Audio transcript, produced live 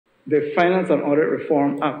The Finance and Audit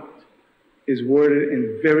Reform Act is worded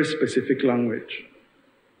in very specific language.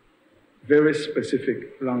 Very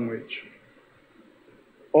specific language.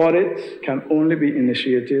 Audits can only be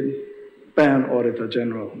initiated by an Auditor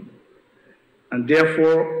General. And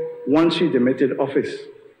therefore, once she demitted office,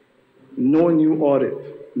 no new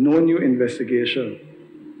audit, no new investigation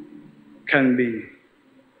can be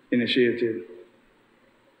initiated.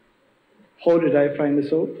 How did I find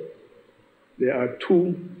this out? There are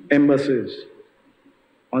 2 embassies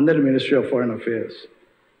under the Ministry of Foreign Affairs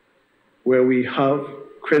where we have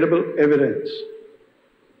credible evidence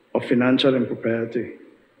of financial impropriety.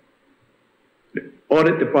 The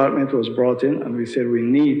audit department was brought in and we said we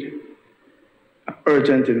need an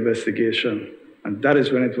urgent investigation. And that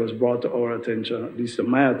is when it was brought to our attention, at least to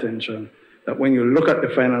my attention, that when you look at the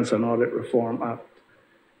Finance and Audit Reform Act,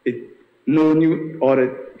 no new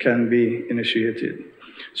audit can be initiated.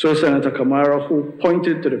 So Senator Kamara, who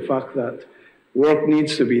pointed to the fact that work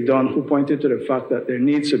needs to be done, who pointed to the fact that there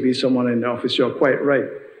needs to be someone in the office, you're quite right.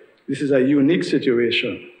 This is a unique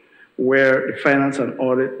situation where the Finance and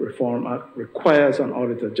Audit Reform Act requires an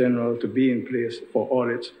Auditor General to be in place for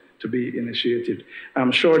audits to be initiated.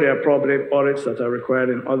 I'm sure there are probably audits that are required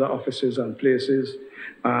in other offices and places,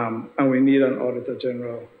 and we need an Auditor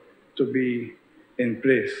General to be in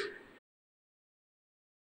place.